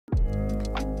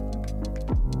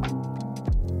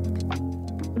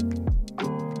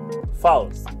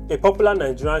Falz, a popular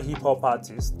Nigerian hip-hop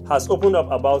artist, has opened up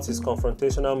about his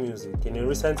confrontational music in a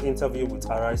recent interview with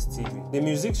Arise TV. The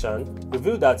musician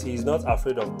revealed that he is not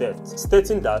afraid of death,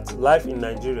 stating that life in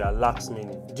Nigeria lacks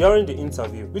meaning. During the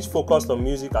interview, which focused on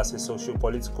music as a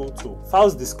socio-political tool,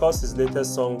 Falz discussed his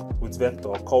latest song with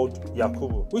Vector called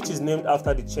Yakubu, which is named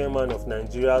after the chairman of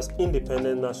Nigeria's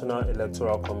Independent National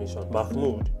Electoral Commission,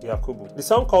 Mahmood Yakubu. The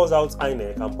song calls out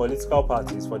INEC and political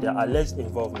parties for their alleged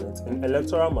involvement in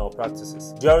electoral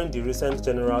malpractices during the recent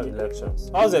general elections.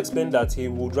 Falz explained that he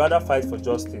would rather fight for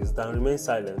justice than remain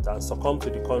silent and succumb to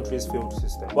the country's failed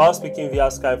system. While speaking via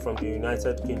Skype from the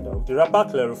United Kingdom, the rapper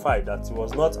clarified that he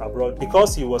was not abroad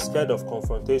because he was scared of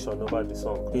confrontation over the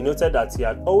song. He noted that he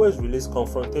had always released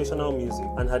confrontational music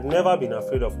and had never been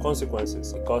afraid of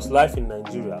consequences because life in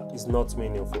Nigeria is not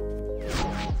meaningful.